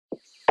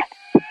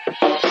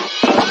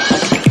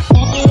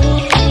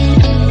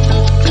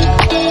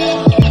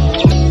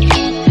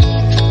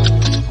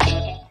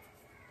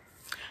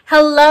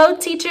Hello,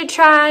 Teacher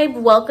Tribe.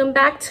 Welcome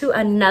back to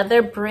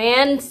another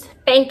brand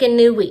spanking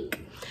new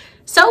week.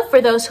 So for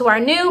those who are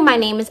new, my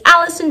name is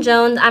Allison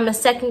Jones. I'm a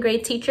second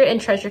grade teacher in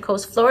Treasure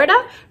Coast,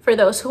 Florida. For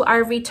those who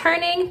are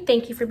returning,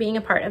 thank you for being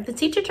a part of the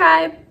Teacher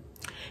Tribe.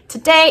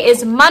 Today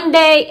is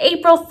Monday,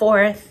 April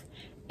 4th,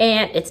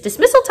 and it's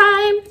dismissal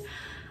time.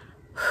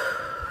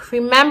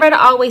 Remember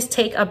to always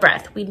take a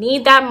breath. We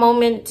need that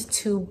moment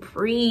to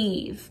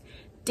breathe,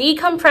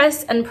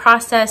 decompress, and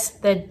process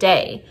the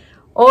day.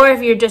 Or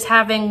if you're just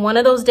having one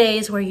of those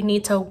days where you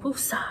need to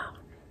woosah,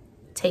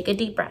 take a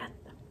deep breath.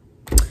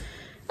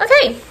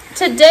 Okay,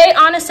 today,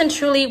 honest and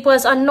truly,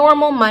 was a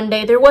normal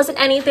Monday. There wasn't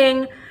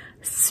anything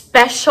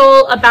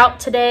special about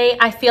today.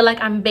 I feel like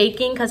I'm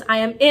baking because I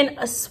am in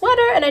a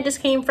sweater and I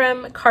just came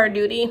from car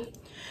duty.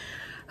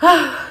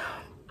 I'm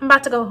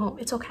about to go home.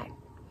 It's okay.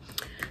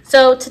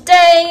 So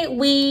today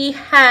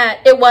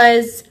it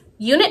was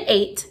Unit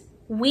 8,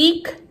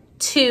 Week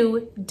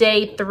 2,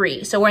 Day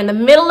 3. So we're in the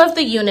middle of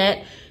the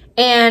unit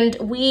and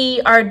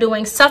we are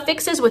doing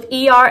suffixes with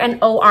ER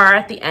and OR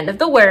at the end of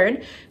the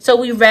word. So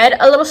we read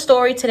a little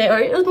story today, or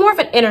it was more of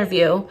an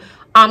interview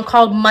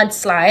called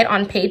Mudslide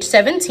on page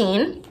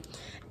 17.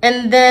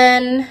 And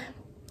then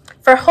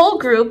for whole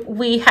group,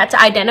 we had to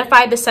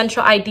identify the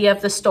central idea of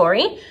the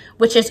story,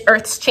 which is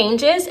Earth's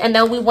changes. And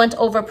then we went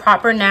over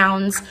proper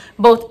nouns,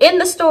 both in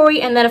the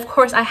story. And then of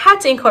course I had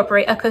to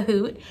incorporate a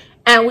Kahoot,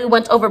 and we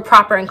went over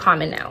proper and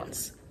common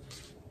nouns.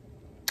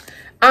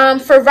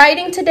 For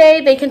writing today,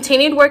 they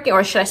continued working,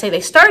 or should I say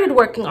they started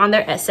working on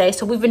their essay.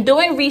 So we've been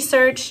doing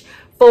research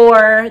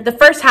for the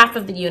first half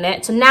of the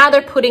unit. So now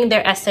they're putting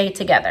their essay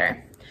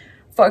together.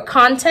 For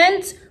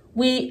content,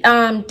 we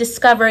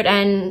discovered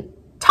and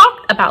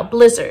talked about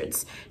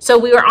blizzards. So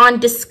we were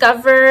on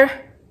Discovery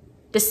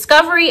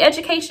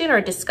Education or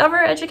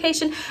Discover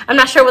Education. I'm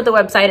not sure what the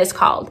website is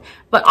called,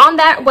 but on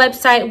that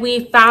website,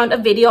 we found a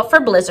video for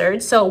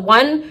blizzards. So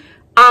one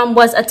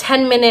was a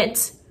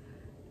 10-minute,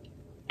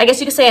 I guess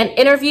you could say, an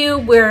interview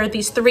where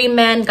these three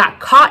men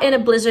got caught in a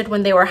blizzard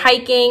when they were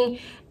hiking,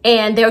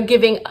 and they were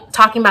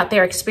talking about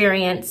their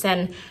experience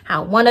and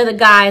how one of the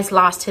guys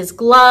lost his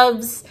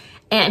gloves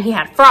and he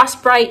had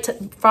frostbite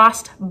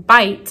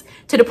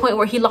to the point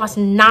where he lost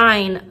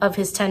 9 of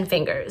his 10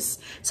 fingers.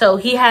 So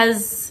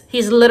he's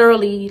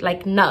literally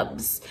like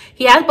nubs.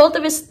 He has both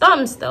of his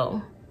thumbs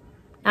though.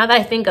 Now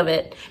that I think of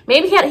it,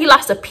 maybe he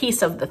lost a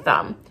piece of the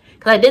thumb,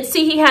 because I did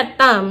see he had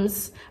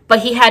thumbs, but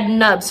he had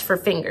nubs for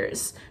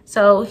fingers.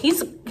 So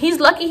he's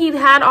lucky he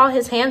had all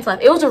his hands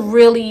left. It was a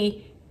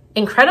really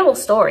incredible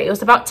story. It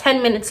was about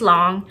 10 minutes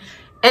long.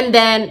 And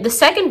then the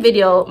second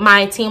video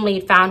my team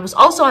lead found was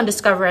also on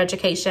Discover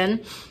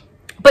Education,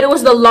 but it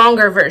was the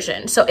longer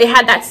version. So it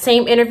had that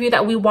same interview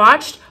that we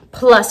watched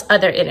plus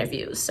other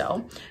interviews.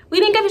 So we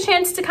didn't get a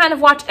chance to kind of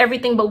watch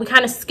everything, but we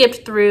kind of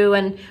skipped through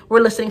and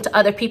we're listening to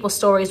other people's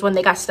stories when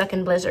they got stuck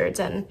in blizzards.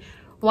 And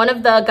one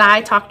of the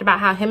guy talked about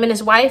how him and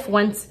his wife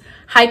once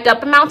hiked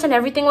up a mountain,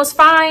 everything was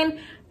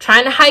fine,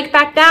 trying to hike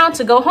back down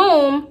to go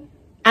home,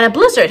 and a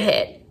blizzard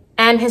hit.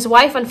 And his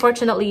wife,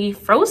 unfortunately,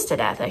 froze to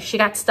death. Like, she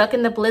got stuck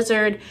in the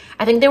blizzard.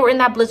 I think they were in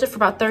that blizzard for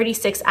about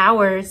 36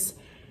 hours.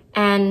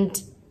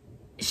 And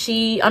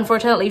she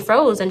unfortunately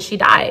froze and she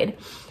died.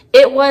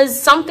 It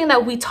was something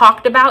that we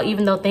talked about,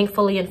 even though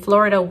thankfully in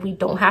Florida, we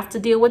don't have to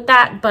deal with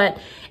that. But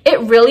it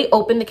really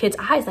opened the kids'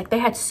 eyes. Like, they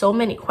had so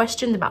many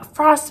questions about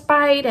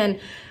frostbite. And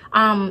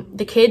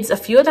the kids, a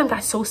few of them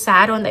got so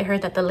sad when they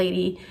heard that the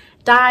lady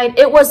died.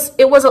 It was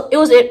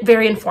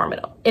very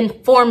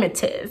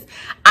informative.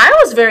 I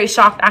was very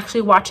shocked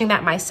actually watching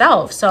that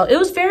myself. So it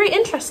was very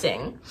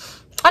interesting.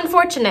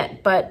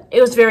 Unfortunate, but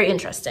it was very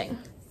interesting.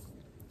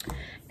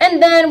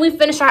 And then we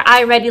finished our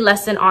iReady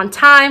lesson on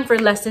time for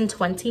lesson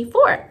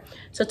 24.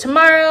 So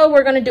tomorrow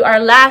we're going to do our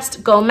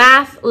last Go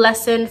Math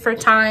lesson for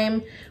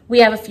time.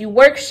 We have a few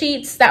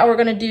worksheets that we're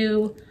going to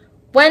do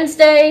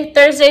Wednesday.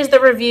 Thursday is the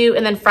review,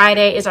 and then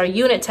Friday is our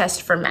unit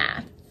test for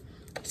math.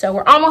 So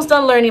we're almost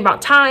done learning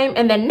about time.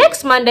 And then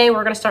next Monday,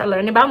 we're going to start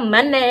learning about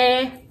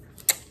money.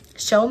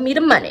 Show me the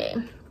money.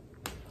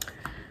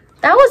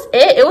 That was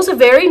it. It was a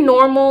very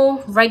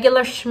normal,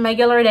 regular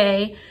schmegular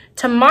day.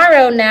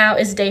 Tomorrow now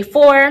is day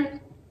 4.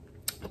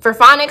 For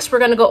phonics, we're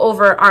going to go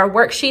over our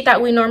worksheet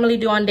that we normally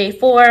do on day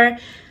 4.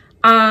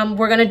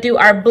 We're going to do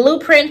our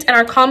blueprint and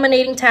our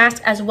culminating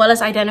task, as well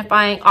as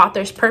identifying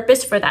author's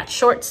purpose for that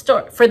short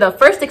story, for the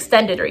first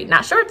extended read,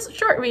 not short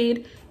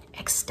read,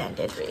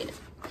 extended read.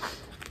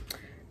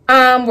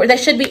 Where they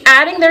should be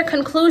adding their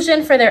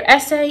conclusion for their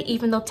essay,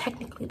 even though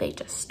technically they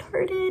just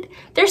started.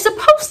 They're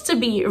supposed to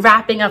be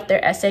wrapping up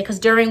their essay because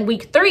during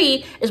week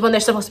 3 is when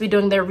they're supposed to be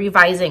doing their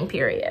revising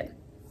period.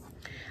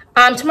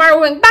 Tomorrow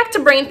we're going back to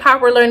brain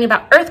power. We're learning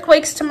about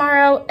earthquakes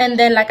tomorrow. And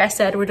then, like I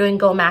said, we're doing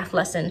Go Math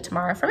lesson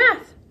tomorrow for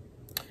math.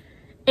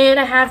 And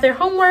I have their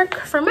homework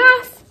for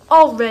math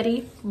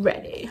already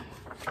ready.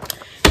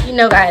 You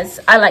know, guys,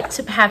 I like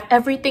to have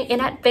everything in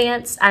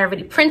advance. I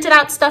already printed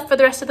out stuff for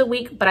the rest of the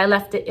week, but I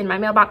left it in my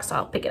mailbox, so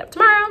I'll pick it up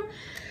tomorrow.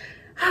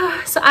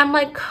 So I'm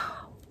like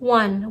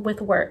one with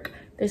work.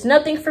 There's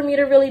nothing for me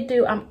to really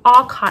do. I'm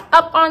all caught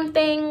up on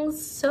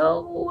things.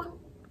 So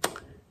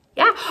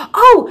yeah.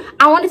 Oh,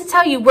 I wanted to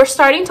tell you, we're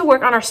starting to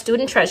work on our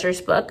Student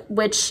Treasures book,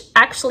 which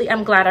actually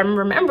I'm glad I'm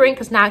remembering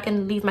because now I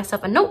can leave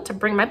myself a note to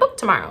bring my book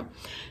tomorrow.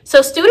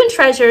 So Student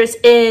Treasures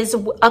is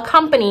a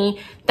company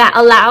that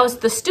allows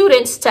the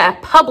students to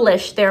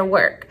publish their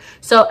work.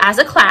 So as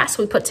a class,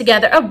 we put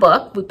together a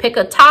book, we pick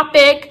a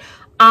topic,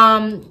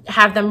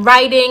 have them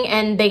writing,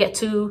 and they get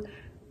to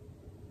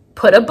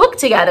put a book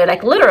together.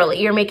 Like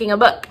literally, you're making a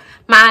book.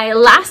 My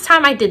last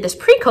time I did this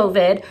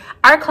pre-COVID,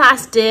 our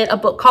class did a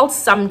book called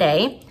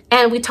Someday,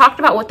 and we talked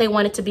about what they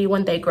wanted to be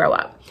when they grow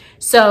up.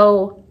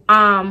 So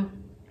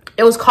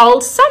it was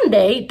called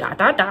Someday, ...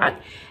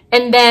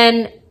 And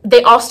then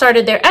they all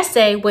started their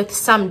essay with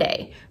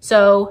someday.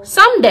 So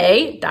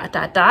someday, ...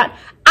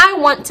 I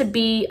want to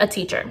be a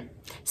teacher.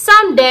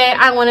 Someday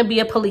I want to be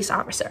a police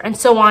officer, and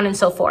so on and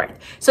so forth.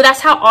 So that's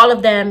how all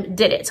of them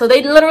did it. So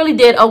they literally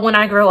did a When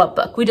I Grow Up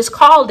book. We just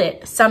called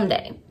it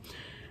Someday.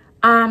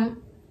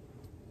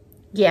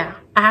 Yeah,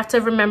 I have to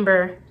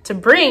remember to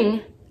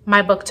bring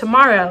my book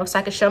tomorrow so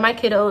I can show my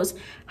kiddos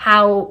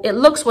how it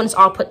looks when it's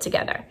all put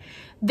together.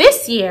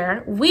 This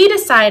year, we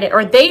decided,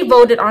 or they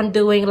voted on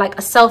doing like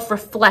a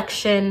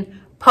self-reflection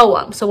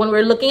poem. So when we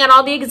were looking at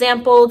all the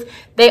examples,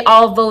 they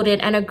all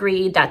voted and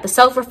agreed that the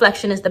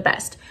self-reflection is the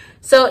best.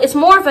 So it's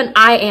more of an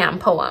I am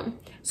poem.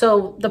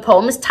 So the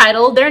poem is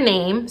titled their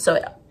name.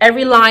 So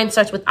every line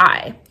starts with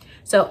I.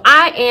 So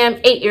I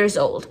am 8 years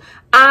old.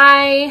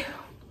 I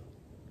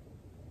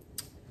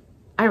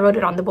wrote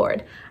it on the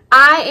board.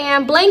 I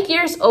am blank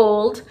years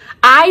old.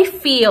 I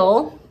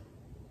feel,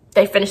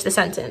 they finished the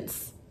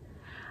sentence.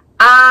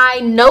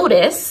 I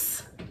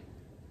notice.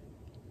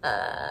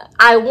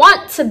 I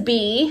want to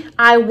be.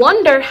 I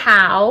wonder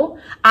how.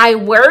 I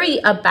worry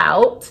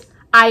about.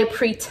 I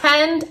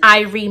pretend.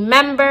 I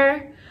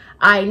remember.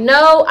 I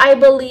know. I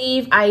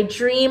believe. I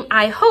dream.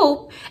 I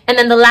hope. And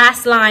then the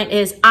last line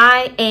is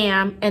I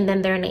am, and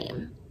then their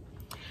name.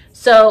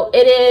 So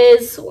it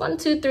is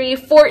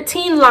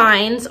 14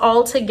 lines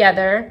all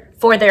together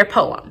for their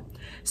poem.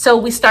 So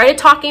we started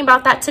talking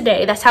about that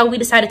today. That's how we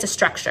decided to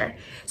structure.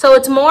 So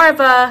it's more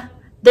of a,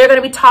 they're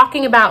going to be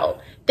talking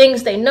about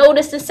things they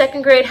noticed in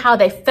second grade, how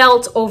they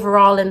felt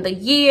overall in the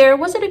year.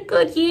 Was it a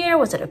good year?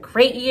 Was it a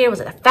great year?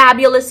 Was it a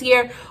fabulous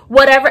year?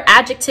 Whatever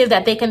adjective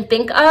that they can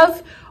think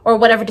of, or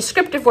whatever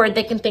descriptive word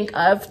they can think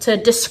of to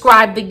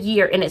describe the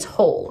year in its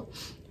whole.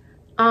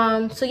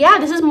 So yeah,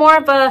 this is more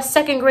of a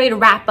second grade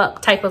wrap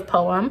up type of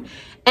poem.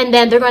 And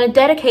then they're going to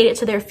dedicate it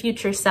to their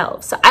future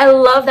selves. So I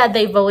love that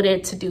they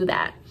voted to do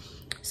that.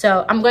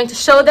 So I'm going to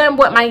show them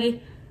what my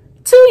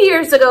 2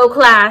 years ago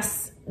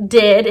class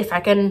did, if I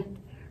can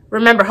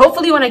remember.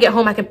 Hopefully when I get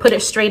home, I can put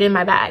it straight in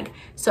my bag.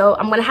 So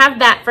I'm going to have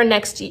that for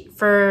next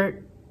year.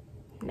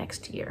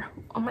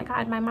 Oh my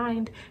God, my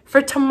mind.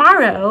 For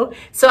tomorrow.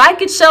 So I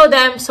could show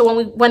them.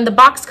 So when the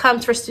box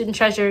comes for Student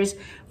Treasures,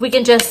 we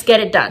can just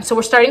get it done. So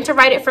we're starting to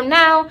write it from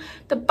now.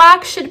 The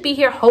box should be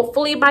here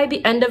hopefully by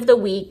the end of the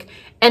week.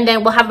 And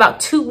then we'll have about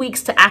 2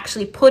 weeks to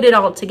actually put it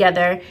all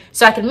together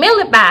so I can mail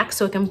it back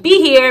so it can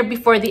be here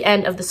before the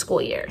end of the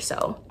school year.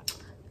 So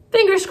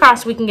fingers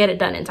crossed we can get it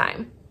done in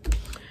time.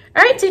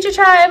 All right, Teacher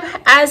Tribe,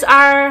 as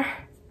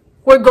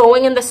we're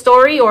going in the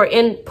story or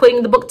in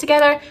putting the book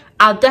together,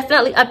 I'll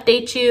definitely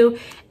update you.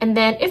 And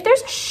then if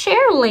there's a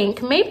share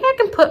link, maybe I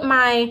can put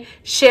my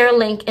share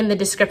link in the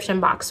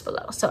description box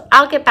below. So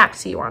I'll get back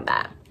to you on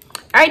that.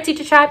 All right,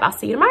 Teacher Tribe, I'll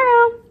see you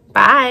tomorrow.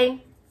 Bye.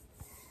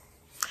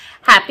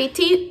 Happy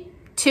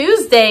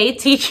Tuesday,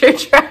 Teacher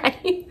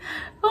Tribe.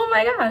 Oh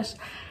my gosh.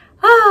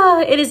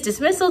 It is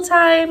dismissal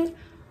time.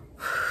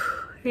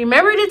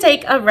 Remember to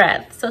take a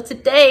breath. So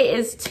today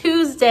is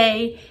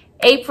Tuesday,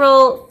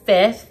 April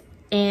 5th,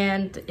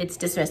 and it's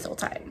dismissal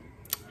time.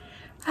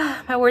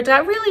 My words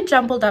got really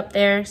jumbled up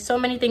there. So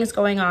many things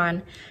going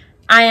on.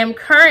 I am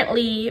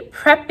currently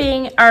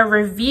prepping our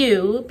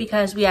review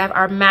because we have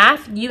our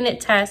math unit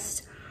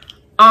test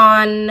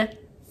on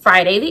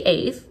Friday the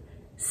 8th.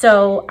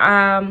 So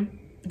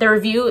the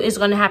review is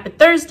going to happen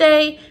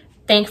Thursday.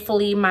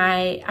 Thankfully,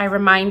 I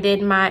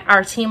reminded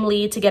our team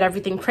lead to get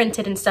everything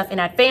printed and stuff in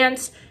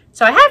advance.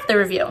 So I have the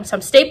review. So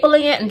I'm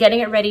stapling it and getting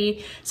it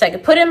ready so I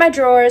can put it in my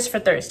drawers for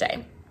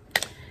Thursday.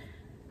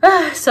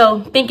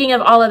 So thinking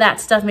of all of that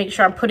stuff, make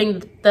sure I'm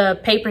putting the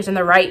papers in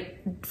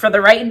for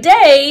the right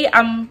day.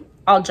 I'm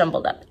all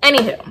jumbled up.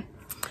 Anywho,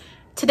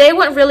 today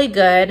went really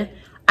good.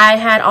 I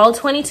had all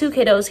 22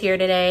 kiddos here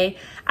today.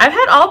 I've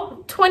had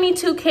all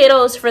 22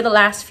 kiddos for the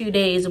last few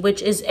days,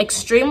 which is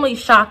extremely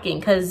shocking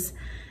because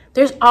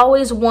there's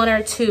always 1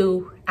 or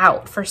 2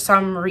 out for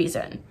some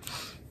reason.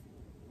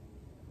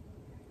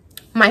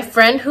 My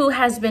friend who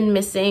has been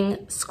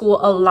missing school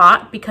a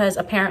lot because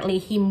apparently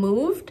he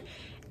moved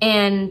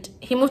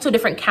to a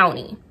different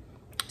county.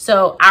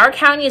 So our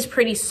county is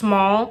pretty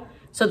small.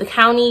 So the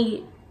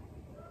county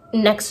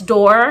next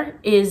door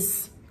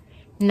is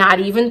not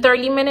even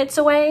 30 minutes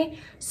away.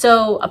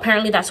 So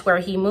apparently that's where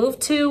he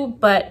moved to,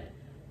 but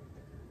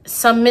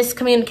some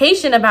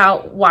miscommunication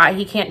about why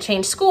he can't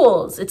change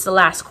schools. It's the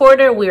last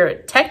quarter.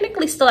 We're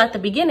technically still at the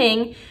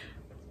beginning.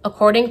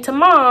 According to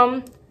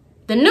mom,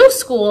 the new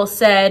school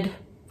said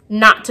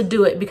not to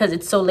do it because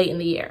it's so late in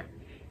the year.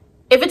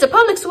 If it's a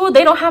public school,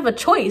 they don't have a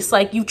choice.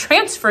 Like, you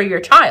transfer your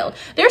child.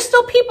 There's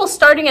still people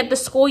starting at the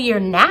school year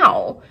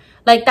now.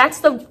 Like,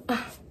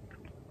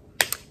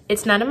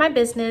 it's none of my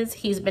business.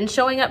 He's been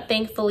showing up,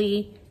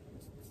 thankfully.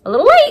 A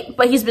little late,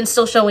 but he's been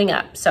still showing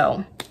up.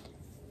 So,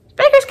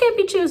 beggars can't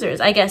be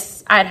choosers, I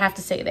guess I'd have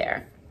to say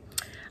there.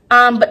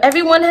 But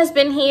everyone has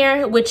been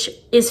here, which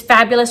is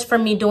fabulous for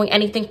me doing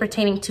anything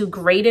pertaining to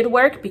graded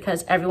work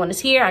because everyone is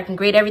here. I can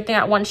grade everything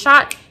at one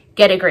shot,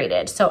 get it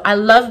graded. So, I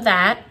love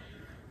that.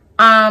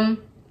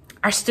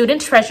 Our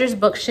Student Treasures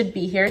book should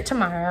be here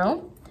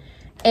tomorrow.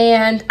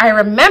 And I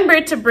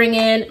remembered to bring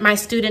in my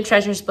Student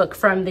Treasures book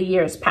from the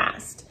years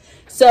past.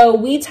 So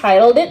we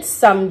titled it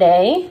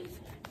Someday,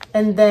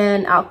 and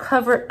then I'll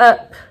cover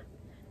up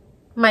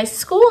my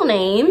school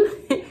name,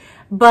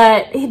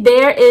 but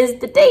there is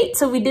the date.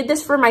 So we did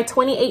this for my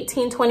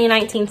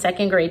 2018-2019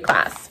 second grade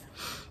class.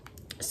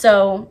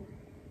 So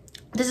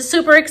this is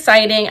super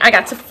exciting. I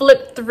got to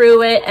flip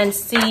through it and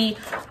see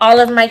all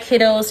of my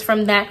kiddos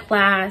from that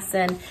class,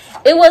 and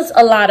it was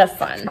a lot of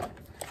fun.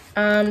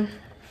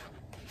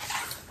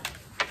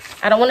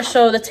 I don't want to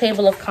show the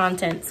table of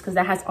contents because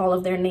that has all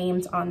of their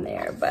names on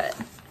there, but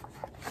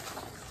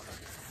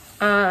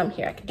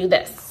here, I can do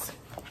this.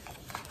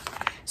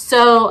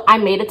 So I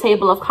made a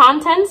table of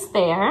contents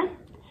there, and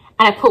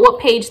I put what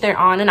page they're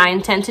on, and I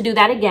intend to do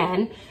that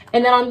again.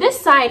 And then on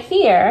this side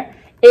here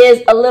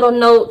is a little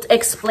note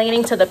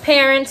explaining to the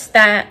parents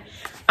that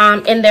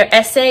in their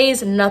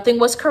essays, nothing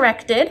was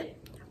corrected.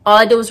 All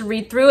I did was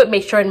read through it,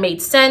 make sure it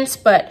made sense,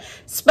 but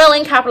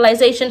spelling,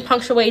 capitalization,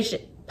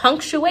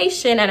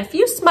 punctuation, and a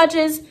few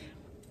smudges,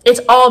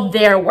 it's all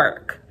their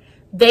work.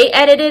 They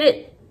edited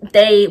it.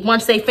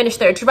 Once they finished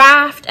their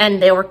draft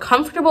and they were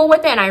comfortable with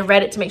it, and I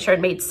read it to make sure it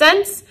made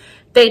sense,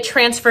 they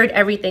transferred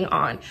everything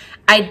on.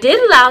 I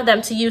did allow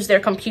them to use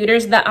their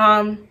computers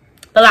the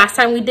last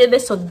time we did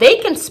this, so they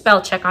can spell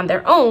check on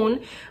their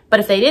own. But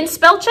if they didn't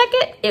spell check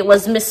it, it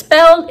was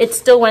misspelled, it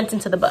still went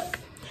into the book.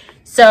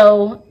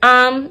 So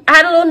I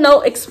had a little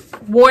note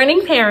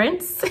warning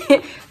parents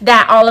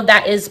that all of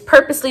that is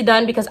purposely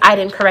done because I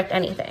didn't correct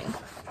anything.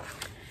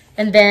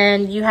 And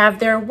then you have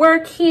their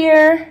work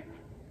here.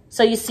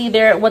 So you see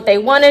what they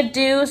want to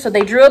do. So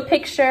they drew a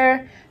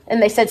picture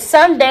and they said,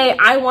 someday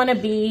I want to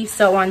be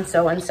so and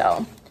so and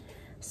so.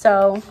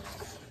 So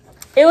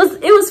it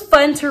was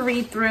fun to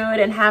read through it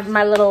and have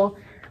my little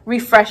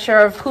refresher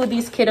of who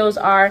these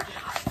kiddos are.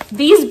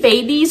 These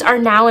babies are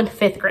now in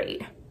 5th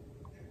grade.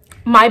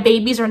 My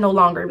babies are no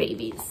longer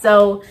babies.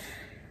 So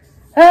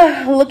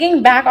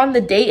looking back on the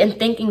date and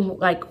thinking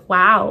like,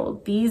 wow,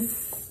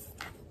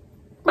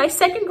 my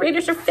second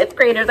graders are 5th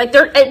graders. Like,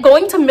 they're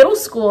going to middle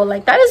school.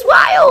 Like, that is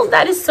wild.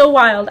 That is so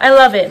wild. I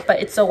love it, but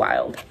it's so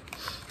wild.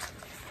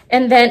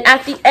 And then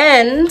at the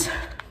end,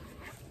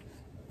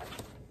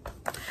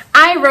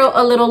 I wrote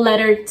a little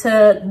letter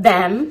to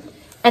them,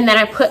 and then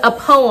I put a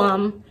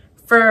poem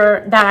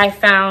that I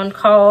found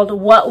called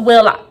What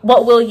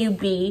Will You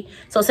Be?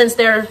 So since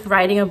they're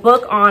writing a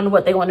book on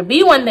what they want to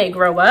be when they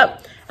grow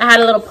up, I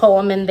had a little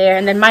poem in there,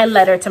 and then my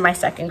letter to my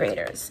second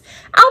graders.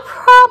 I'll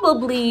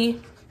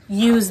probably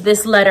use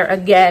this letter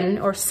again,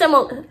 or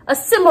a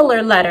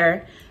similar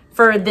letter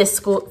for this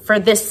group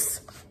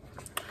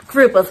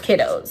of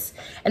kiddos.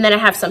 And then I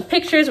have some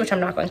pictures, which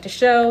I'm not going to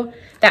show,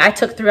 that I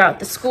took throughout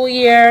the school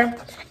year.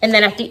 And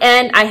then at the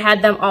end, I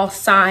had them all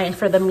sign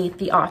for the Meet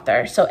the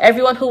Author. So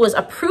everyone who was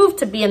approved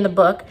to be in the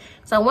book.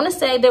 So I want to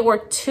say there were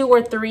 2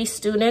 or 3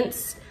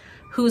 students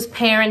whose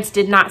parents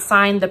did not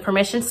sign the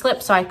permission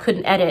slip, so I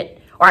couldn't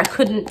edit, or I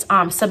couldn't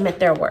submit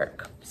their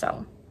work.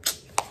 So,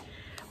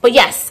 but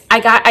yes,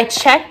 I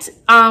checked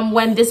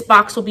when this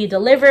box will be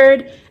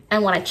delivered.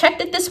 And when I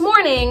checked it this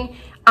morning,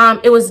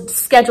 it was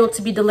scheduled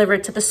to be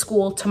delivered to the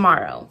school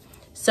tomorrow.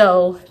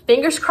 So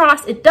fingers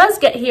crossed it does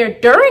get here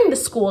during the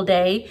school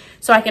day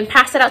so I can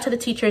pass it out to the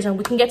teachers and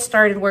we can get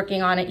started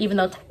working on it, even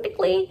though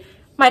technically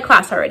my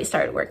class already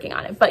started working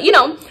on it. But you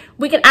know,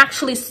 we can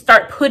actually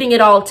start putting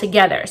it all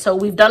together. So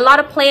we've done a lot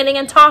of planning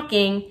and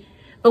talking,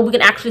 but we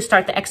can actually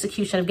start the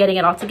execution of getting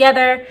it all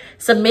together,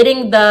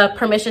 submitting the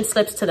permission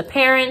slips to the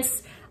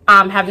parents,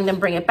 having them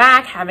bring it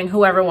back, having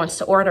whoever wants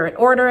to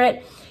order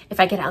it.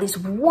 If I get at least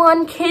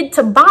one kid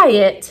to buy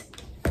it,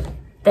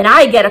 then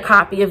I get a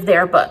copy of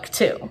their book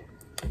too.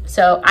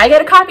 So I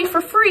get a copy for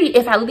free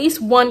if at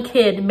least one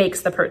kid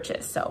makes the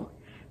purchase. So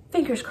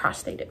fingers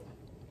crossed they do.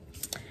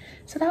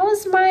 So that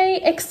was my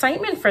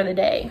excitement for the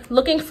day.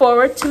 Looking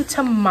forward to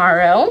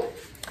tomorrow.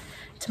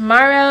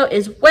 Tomorrow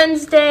is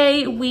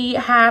Wednesday. We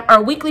have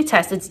our weekly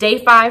test. It's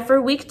day 5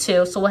 for week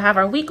 2. So we'll have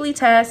our weekly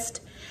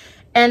test.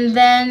 And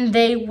then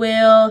they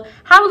will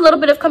have a little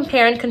bit of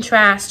compare and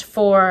contrast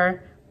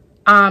for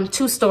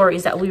 2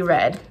 stories that we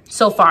read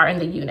so far in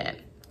the unit.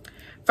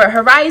 For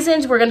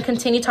Horizons, we're going to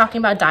continue talking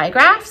about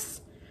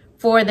digraphs.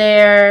 For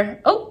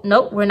their, oh,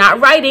 no, we're not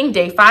writing.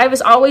 Day 5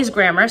 is always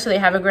grammar, so they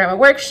have a grammar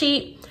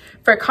worksheet.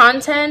 For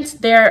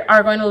content, they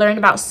are going to learn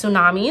about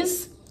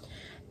tsunamis.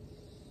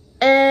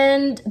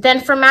 And then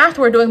for math,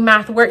 we're doing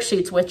math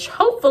worksheets, which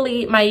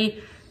hopefully my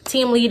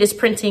team lead is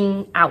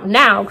printing out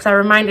now because I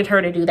reminded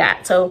her to do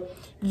that. So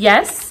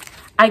yes,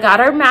 I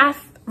got our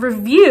math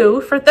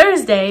review for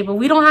Thursday, but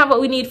we don't have what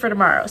we need for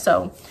tomorrow.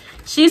 So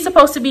she's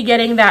supposed to be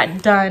getting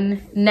that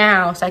done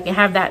now so I can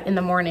have that in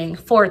the morning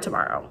for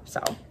tomorrow.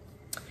 So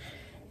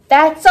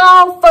that's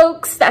all,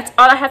 folks. That's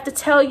all I have to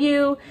tell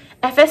you.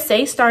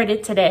 FSA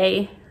started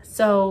today.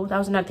 So that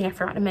was another thing I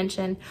forgot to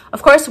mention.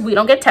 Of course, we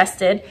don't get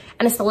tested,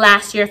 and it's the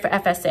last year for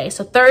FSA.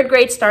 So 3rd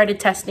grade started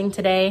testing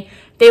today.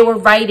 They were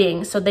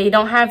writing, so they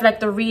don't have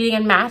like the reading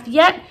and math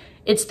yet.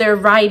 It's their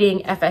writing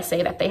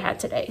FSA that they had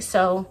today.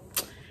 So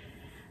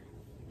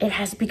it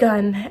has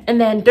begun. And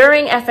then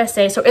during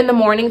FSA, so in the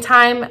morning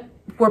time,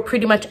 we're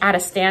pretty much at a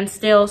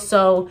standstill.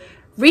 So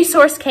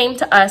Resource came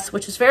to us,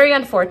 which was very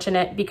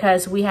unfortunate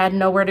because we had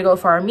nowhere to go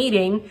for our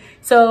meeting.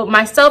 So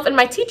myself and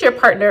my teacher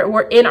partner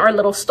were in our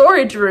little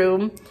storage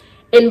room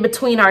in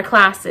between our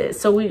classes.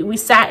 So we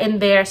sat in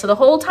there. So the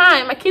whole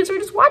time my kids were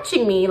just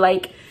watching me.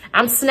 Like,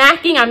 I'm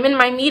snacking, I'm in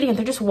my meeting, and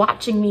they're just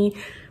watching me,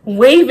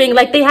 waving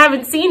like they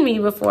haven't seen me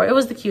before. It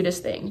was the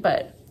cutest thing,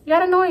 but it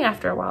got annoying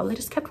after a while. They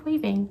just kept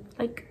waving.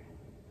 Like,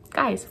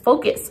 guys,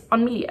 focus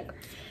on media.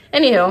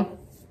 Anywho,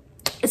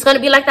 it's going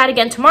to be like that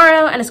again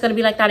tomorrow, and it's going to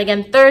be like that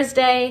again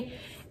Thursday.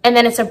 And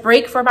then it's a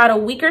break for about a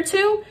week or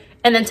two,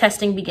 and then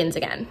testing begins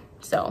again.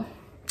 So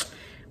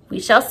we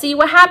shall see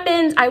what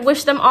happens. I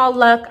wish them all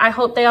luck. I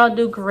hope they all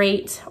do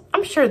great.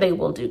 I'm sure they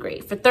will do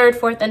great for 3rd,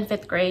 4th, and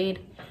 5th grade.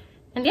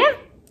 And yeah,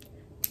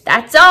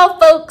 that's all,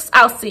 folks.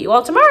 I'll see you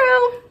all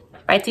tomorrow.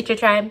 Bye, Teacher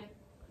Tribe.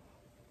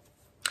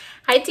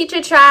 Hi,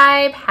 Teacher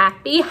Tribe.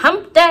 Happy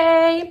Hump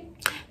Day.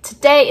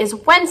 Today is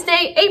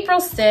Wednesday, April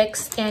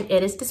 6th, and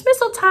it is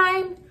dismissal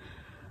time.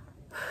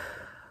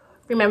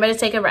 Remember to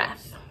take a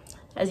breath.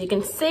 As you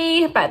can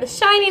see by the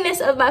shininess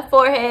of my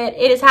forehead,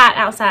 it is hot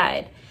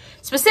outside.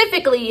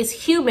 Specifically, it's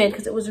humid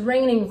because it was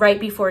raining right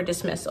before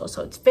dismissal,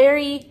 so it's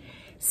very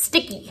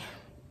sticky.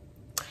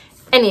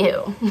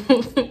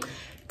 Anywho,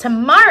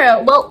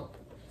 tomorrow, well,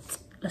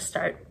 let's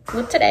start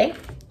with today.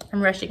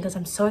 I'm rushing because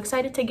I'm so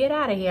excited to get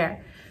out of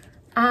here.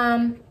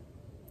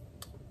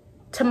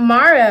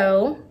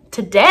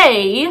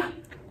 Today, I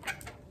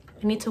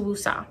need to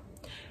woosah.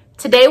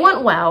 Today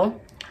went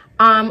well.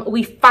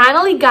 We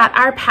finally got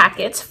our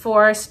packets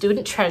for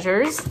student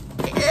treasures.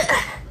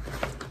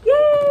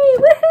 Yay,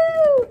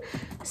 woohoo!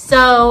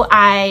 So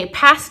I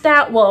passed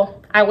out,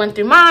 well, I went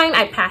through mine,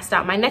 I passed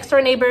out my next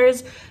door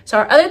neighbors. So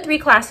our other 3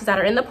 classes that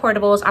are in the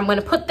portables, I'm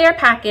gonna put their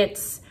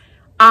packets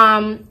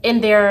in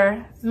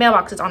their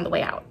mailboxes on the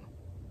way out.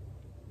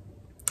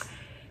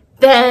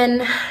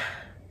 Then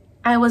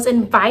I was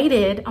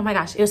invited, oh my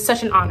gosh, it was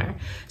such an honor.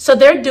 So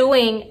they're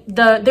redoing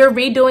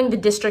the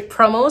district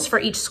promos for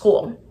each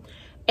school.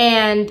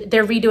 And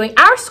they're redoing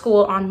our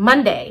school on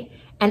Monday.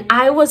 And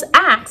I was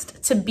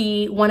asked to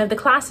be one of the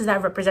classes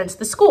that represents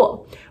the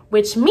school,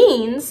 which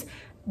means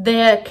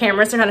the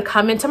cameras are gonna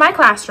come into my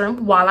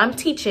classroom while I'm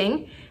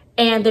teaching,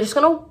 and they're just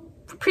gonna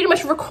pretty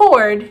much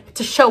record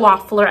to show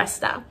off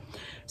Floresta.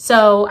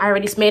 So I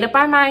already made up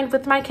my mind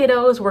with my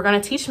kiddos. We're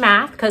gonna teach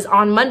math because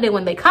on Monday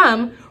when they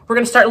come, we're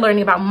gonna start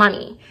learning about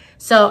money.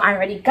 So I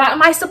already got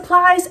my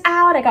supplies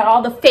out. I got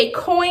all the fake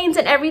coins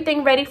and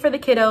everything ready for the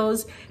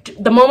kiddos.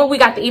 The moment we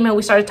got the email,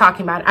 we started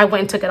talking about it. I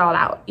went and took it all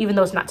out, even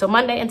though it's not till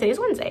Monday and today's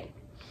Wednesday.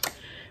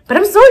 But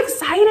I'm so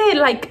excited.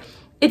 Like,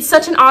 it's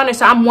such an honor.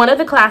 So I'm one of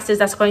the classes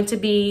that's going to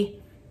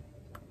be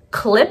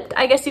clipped,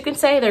 I guess you can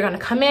say. They're gonna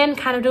come in,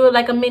 kind of do it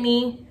like a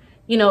mini,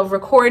 you know,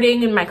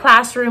 recording in my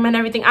classroom and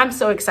everything. I'm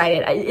so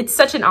excited. It's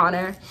such an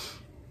honor,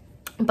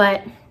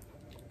 but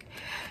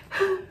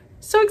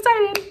so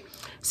excited.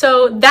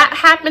 So that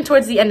happened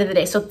towards the end of the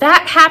day. So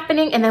that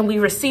happening, and then we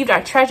received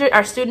our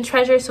student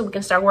treasure, so we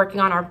can start working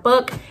on our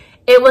book.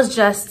 It was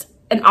just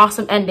an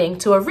awesome ending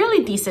to a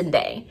really decent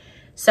day.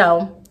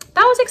 So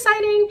that was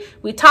exciting.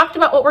 We talked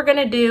about what we're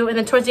gonna do, and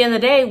then towards the end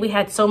of the day, we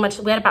had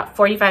about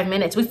 45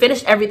 minutes. We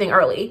finished everything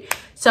early.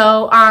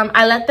 So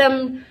I let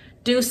them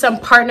do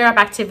some partner up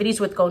activities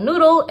with Go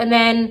Noodle, and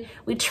then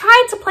we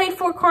tried to play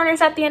Four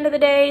Corners at the end of the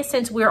day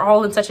since we were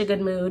all in such a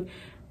good mood,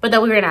 but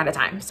then we ran out of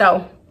time.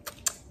 So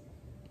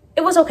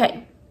it was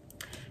okay.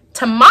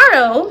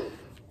 Tomorrow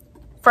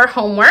for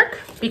homework,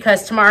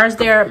 because tomorrow's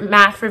their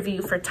math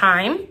review for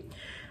time,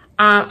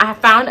 I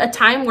found a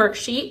time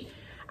worksheet.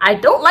 I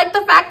don't like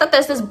the fact that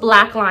there's this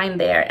black line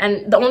there,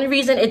 and the only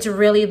reason it's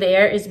really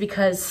there is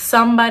because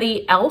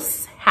somebody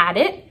else had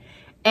it.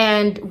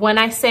 And when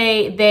I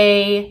say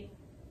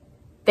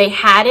they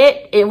had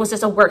it, it was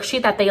just a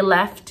worksheet that they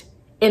left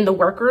in the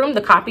workroom, the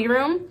copy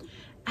room.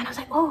 And I was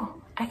like,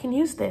 oh, I can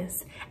use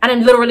this. And I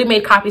literally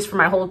made copies for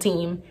my whole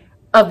team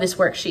of this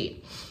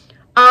worksheet.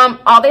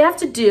 All they have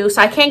to do,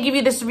 so I can't give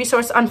you this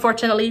resource,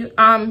 unfortunately,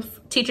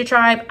 Teacher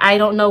Tribe. I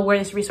don't know where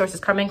this resource is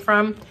coming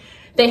from.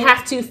 They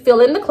have to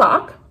fill in the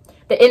clock,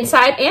 the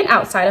inside and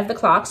outside of the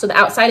clock. So the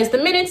outside is the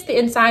minutes, the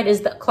inside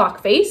is the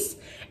clock face.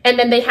 And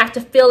then they have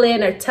to fill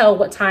in or tell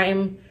what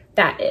time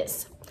that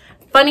is.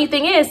 funny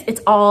thing is,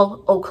 it's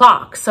all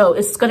o'clock, so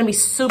it's gonna be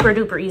super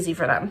duper easy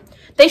for them.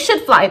 They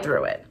should fly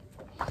through it.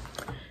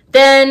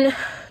 Then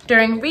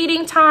during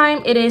reading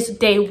time, it is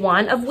day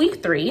 1 of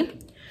week 3.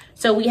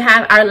 So we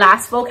have our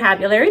last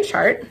vocabulary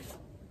chart.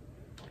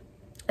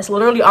 It's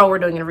literally all we're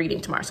doing in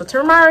reading tomorrow. So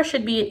tomorrow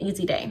should be an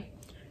easy day.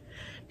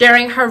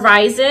 During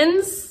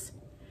Horizons,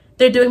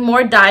 they're doing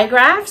more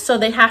digraphs, so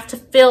they have to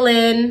fill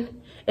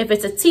in if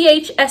it's a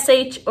TH,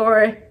 SH,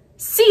 or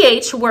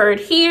CH word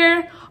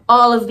here.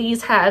 All of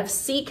these have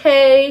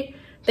CK.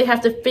 They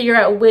have to figure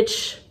out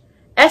which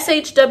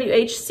SH,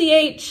 WH,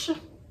 CH.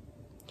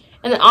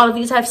 And then all of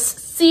these have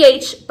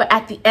CH, but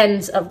at the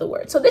ends of the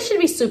word. So this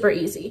should be super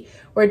easy.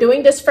 We're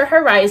doing this for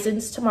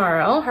Horizons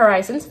tomorrow,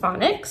 Horizons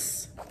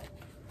Phonics.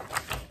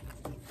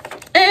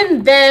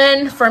 And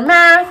then for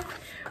math,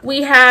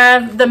 we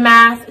have the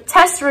math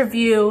test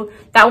review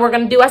that we're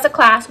gonna do as a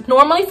class.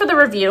 Normally for the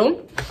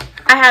review,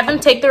 I have them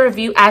take the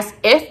review as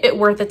if it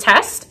were the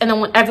test. And then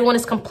when everyone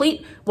is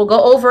complete, we'll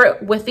go over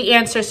it with the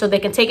answers so they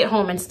can take it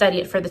home and study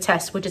it for the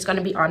test, which is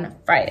gonna be on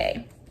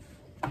Friday.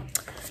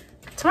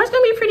 Tomorrow's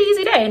gonna be a pretty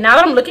easy day now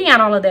that I'm looking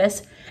at all of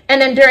this.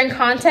 And then during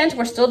content,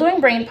 we're still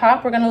doing Brain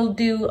Pop. We're gonna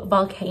do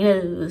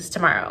volcanoes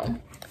tomorrow.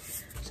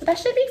 So that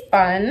should be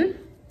fun.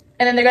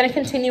 And then they're gonna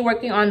continue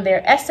working on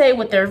their essay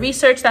with their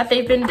research that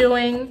they've been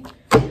doing.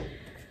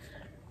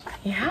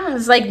 Yeah,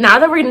 it's like now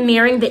that we're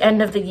nearing the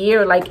end of the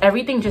year, like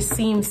everything just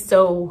seems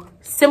so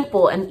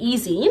simple and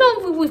easy. You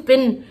know, we've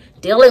been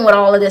dealing with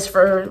all of this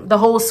for the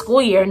whole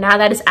school year. Now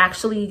that it's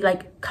actually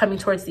like coming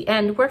towards the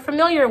end, we're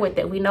familiar with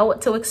it. We know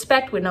what to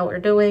expect. We know what we're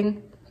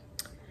doing.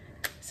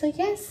 So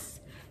yes,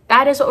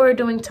 that is what we're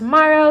doing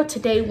tomorrow.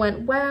 Today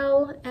went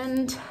well,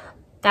 and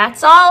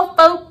that's all,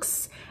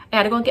 folks. I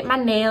gotta go get my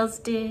nails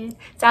did.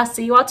 So I'll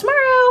see you all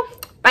tomorrow.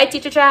 Bye,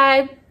 Teacher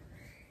Tribe.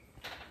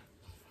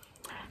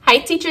 Hi,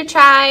 Teacher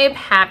Tribe.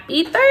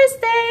 Happy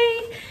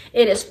Thursday.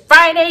 It is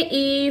Friday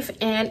Eve,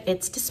 and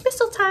it's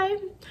dismissal time.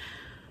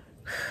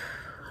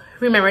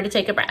 Remember to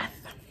take a breath.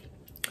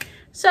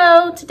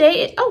 So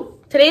today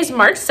is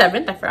March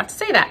 7th. I forgot to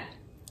say that.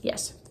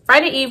 Yes,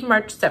 Friday Eve,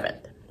 March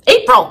 7th.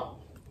 April.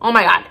 Oh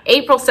my God,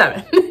 April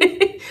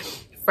 7th.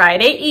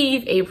 Friday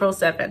Eve, April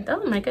 7th.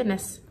 Oh my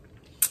goodness.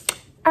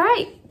 All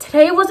right,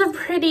 today was a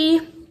pretty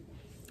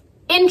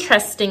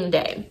interesting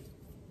day.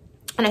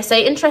 And I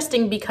say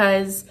interesting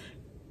because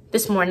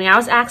this morning I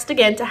was asked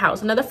again to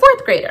house another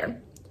 4th grader.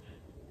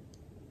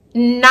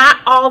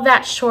 Not all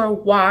that sure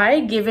why,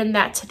 given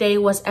that today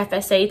was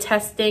FSA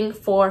testing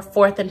for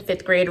 4th and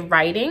 5th grade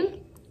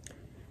writing.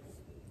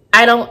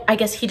 I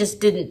guess he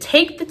just didn't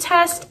take the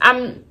test.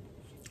 I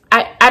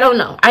don't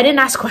know. I didn't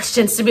ask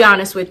questions, to be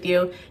honest with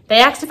you. They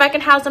asked if I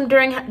can house him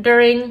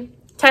during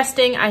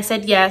testing. I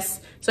said yes.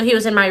 So he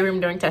was in my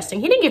room during testing.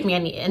 He didn't give me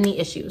any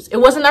issues. It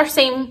wasn't our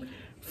same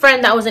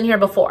friend that was in here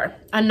before,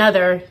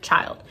 another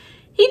child.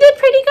 He did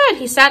pretty good.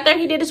 He sat there,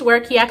 he did his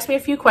work. He asked me a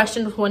few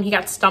questions when he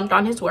got stumped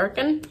on his work,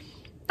 and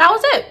that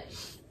was it.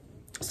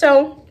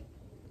 So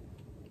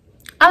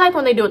I like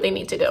when they do what they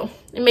need to do.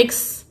 It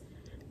makes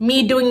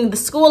me doing the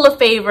school a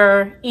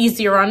favor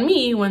easier on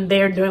me when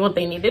they're doing what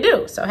they need to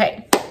do. So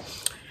hey,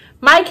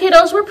 my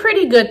kiddos were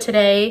pretty good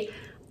today.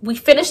 We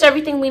finished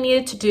everything we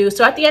needed to do.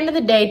 So at the end of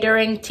the day,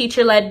 during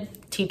teacher-led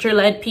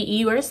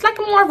PE, where it's like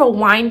more of a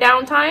wind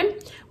down time,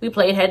 we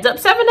played Heads Up,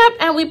 7 Up,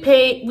 and we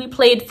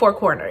played Four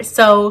Corners.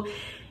 So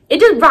it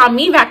just brought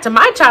me back to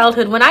my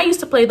childhood when I used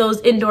to play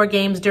those indoor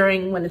games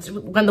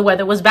when the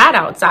weather was bad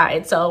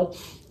outside. So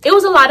it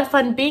was a lot of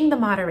fun being the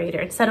moderator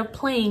instead of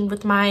playing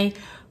with my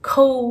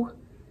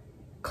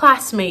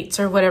co-classmates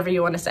or whatever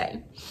you want to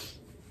say.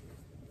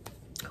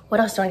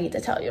 What else do I need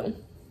to tell you?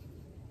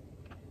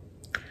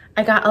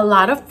 I got a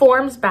lot of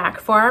forms back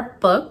for our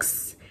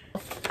books.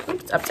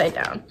 Oops, upside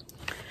down.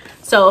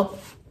 So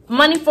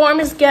money form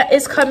is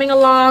coming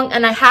along,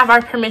 and I have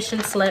our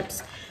permission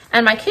slips.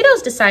 And my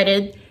kiddos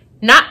decided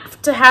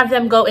not to have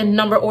them go in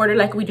number order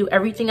like we do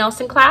everything else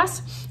in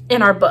class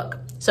in our book.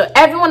 So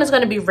everyone is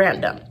going to be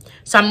random.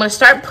 So I'm going to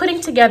start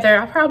putting together,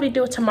 I'll probably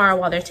do it tomorrow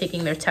while they're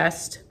taking their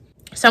test.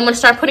 So I'm going to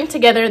start putting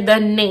together the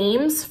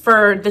names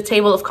for the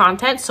table of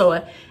contents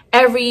so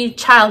every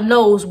child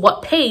knows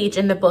what page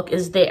in the book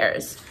is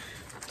theirs.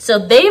 So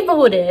they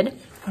voted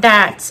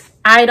that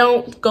I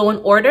don't go in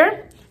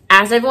order.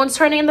 As everyone's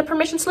turning in the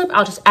permission slip,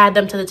 I'll just add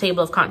them to the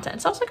table of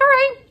contents. So I was like, all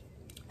right,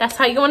 that's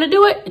how you want to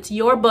do it. It's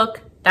your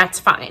book.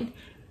 That's fine.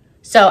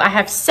 So I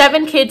have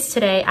 7 kids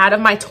today out of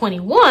my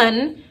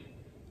 21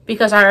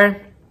 because our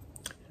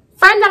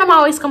friend that I'm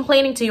always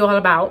complaining to you all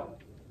about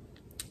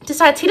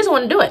decides he doesn't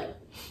want to do it.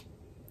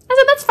 I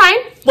said, that's fine.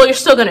 Well, you're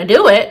still going to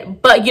do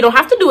it, but you don't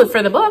have to do it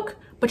for the book,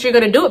 but you're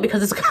going to do it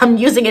because I'm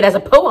using it as a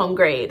poem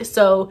grade.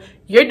 So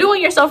you're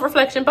doing your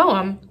self-reflection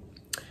poem.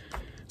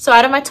 So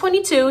out of my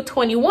 22,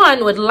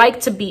 21 would like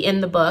to be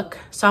in the book.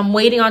 So I'm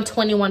waiting on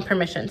 21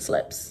 permission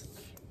slips.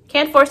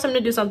 Can't force him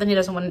to do something he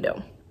doesn't want to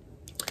do.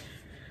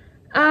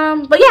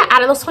 But yeah,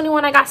 out of those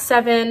 21, I got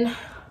 7.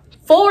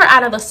 4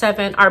 out of the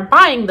 7 are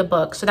buying the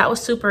book. So that was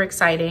super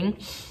exciting.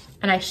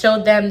 And I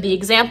showed them the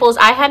examples.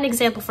 I had an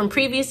example from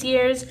previous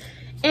years.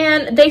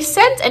 And they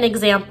sent an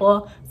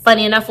example.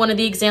 Funny enough, one of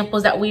the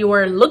examples that we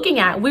were looking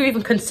at, we were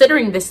even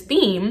considering this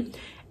theme,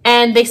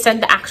 and they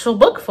sent the actual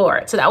book for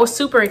it. So that was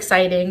super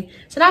exciting.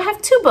 So now I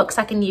have 2 books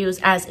I can use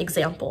as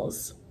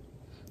examples.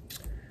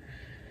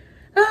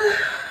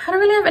 I don't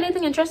really have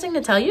anything interesting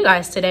to tell you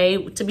guys today,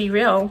 to be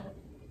real.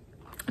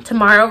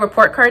 Tomorrow,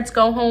 report cards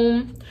go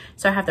home.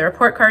 So I have the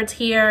report cards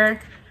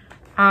here.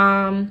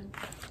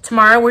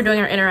 Tomorrow, we're doing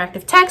our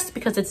interactive text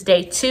because it's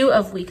day 2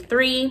 of week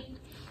 3.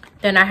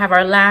 Then I have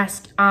our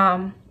last,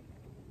 what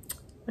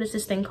is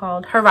this thing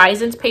called?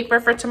 Horizons paper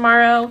for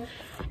tomorrow.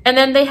 And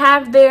then they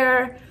have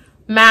their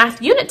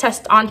math unit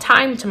test on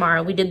time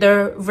tomorrow. We did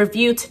their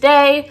review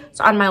today.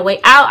 So on my way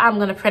out, I'm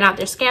going to print out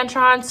their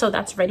Scantron. So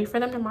that's ready for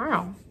them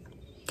tomorrow.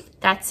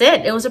 That's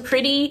it. It was a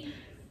pretty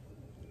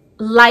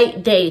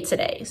light day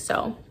today.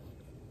 So,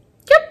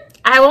 yep.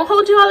 I won't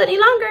hold you all any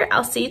longer.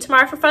 I'll see you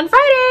tomorrow for Fun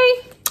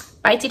Friday.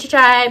 Bye, Teacher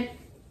Tribe.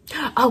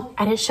 Oh,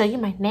 I didn't show you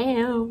my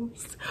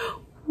nails.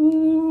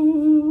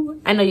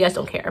 Ooh. I know you guys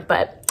don't care,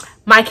 but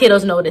my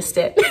kiddos noticed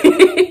it.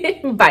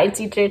 Bye,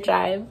 Teacher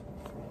Tribe.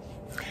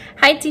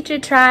 Hi, Teacher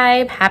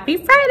Tribe. Happy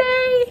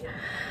Friday.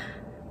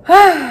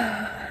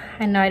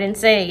 I know I didn't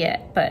say it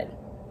yet, but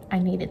I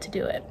needed to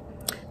do it.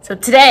 So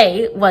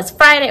today was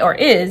Friday, or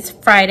is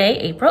Friday,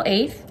 April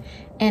 8th,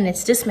 and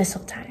it's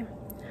dismissal time.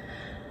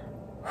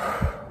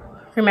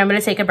 Remember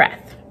to take a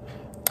breath.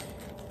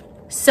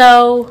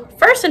 So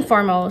first and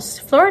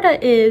foremost, Florida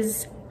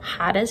is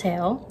hot as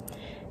hell,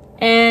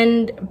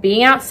 and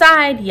being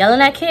outside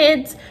yelling at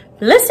kids,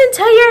 listen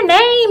to your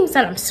names,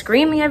 and I'm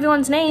screaming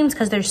everyone's names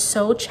because they're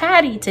so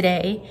chatty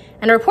today,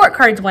 and report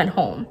cards went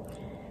home.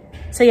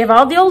 So you have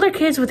all the older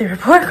kids with their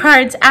report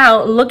cards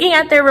out, looking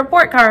at their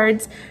report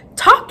cards,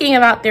 talking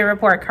about their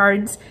report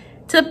cards,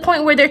 to the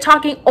point where they're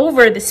talking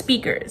over the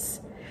speakers.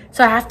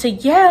 So I have to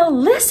yell,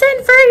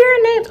 listen for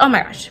your names. Oh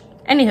my gosh.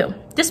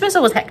 Anywho,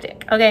 dismissal was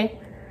hectic, okay?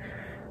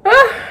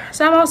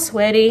 So I'm all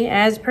sweaty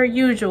as per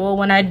usual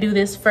when I do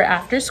this for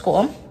after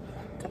school.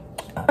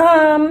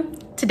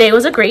 Today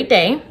was a great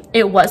day.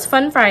 It was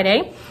Fun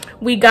Friday.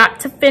 We got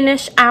to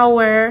finish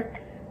our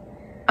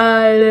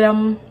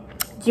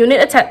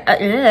unit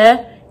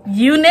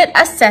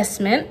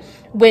assessment,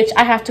 which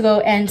I have to go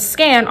and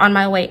scan on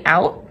my way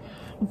out.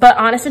 But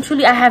honest and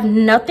truly, I have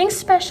nothing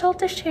special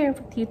to share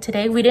with you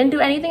today. We didn't do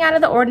anything out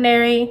of the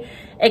ordinary,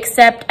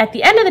 except at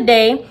the end of the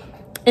day,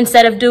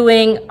 instead of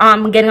doing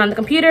getting on the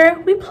computer,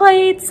 we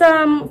played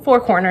some Four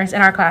Corners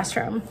in our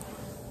classroom.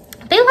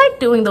 They like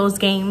doing those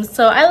games,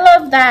 so I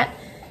love that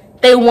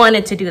they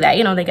wanted to do that.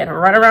 You know, they get to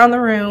run around the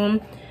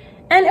room,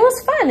 and it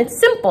was fun. It's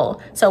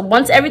simple. So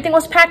once everything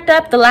was packed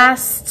up, the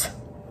last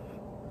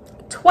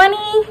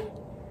 20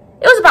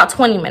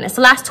 minutes.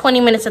 The last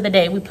 20 minutes of the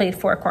day, we played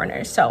Four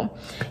Corners. So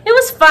it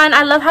was fun.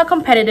 I love how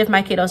competitive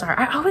my kiddos are.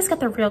 I always get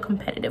the real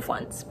competitive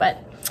ones,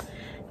 but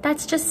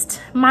that's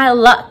just my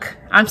luck.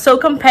 I'm so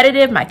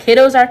competitive. My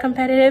kiddos are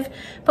competitive,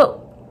 but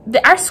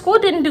our school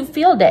didn't do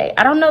field day.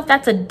 I don't know if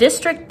that's a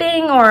district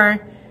thing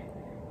or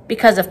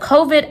because of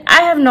COVID.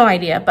 I have no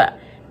idea, but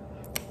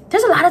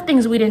there's a lot of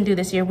things we didn't do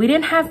this year. We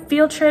didn't have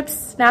field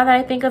trips, now that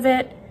I think of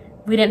it.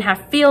 We didn't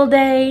have field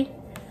day.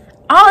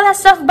 All of that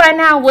stuff by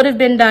now would have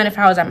been done if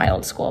I was at my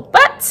old school,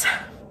 but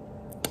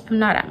I'm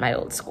not at my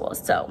old school,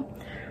 so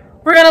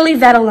we're gonna leave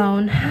that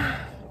alone.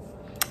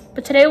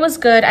 But today was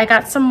good. I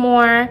got some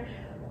more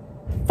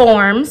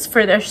forms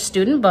for their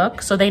student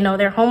book, so they know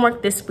their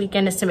homework this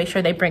weekend is to make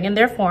sure they bring in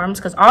their forms,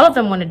 because all of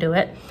them want to do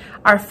it.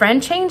 Our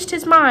friend changed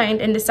his mind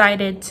and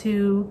decided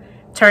to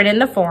turn in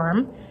the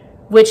form,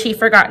 which he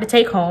forgot to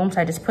take home,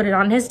 so I just put it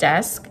on his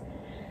desk.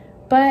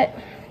 But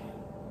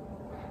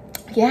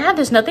yeah,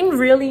 there's nothing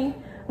really.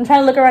 I'm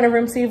trying to look around the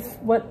room, see if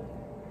we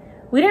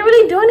didn't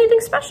really do anything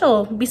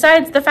special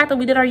besides the fact that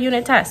we did our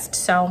unit test.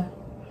 So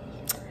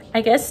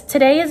I guess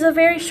today is a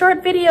very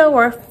short video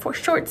or a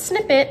short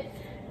snippet.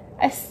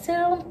 I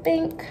still don't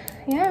think,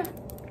 yeah.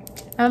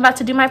 I'm about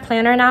to do my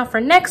planner now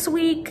for next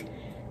week.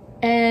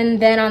 And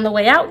then on the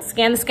way out,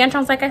 scan the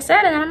Scantrons like I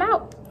said, and then I'm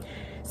out.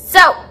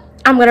 So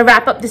I'm gonna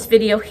wrap up this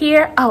video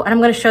here. Oh, and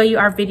I'm gonna show you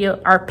our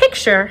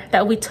picture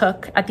that we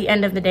took at the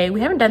end of the day.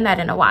 We haven't done that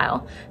in a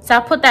while. So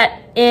I'll put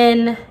that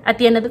in at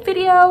the end of the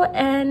video.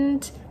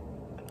 And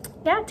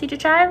yeah, Teacher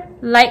Tribe,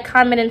 like,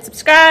 comment, and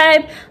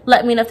subscribe.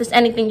 Let me know if there's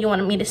anything you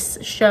want me to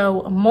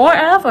show more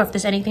of, or if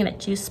there's anything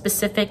that you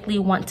specifically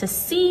want to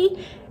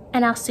see.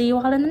 And I'll see you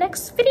all in the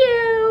next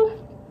video.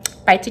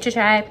 Bye, Teacher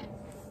Tribe.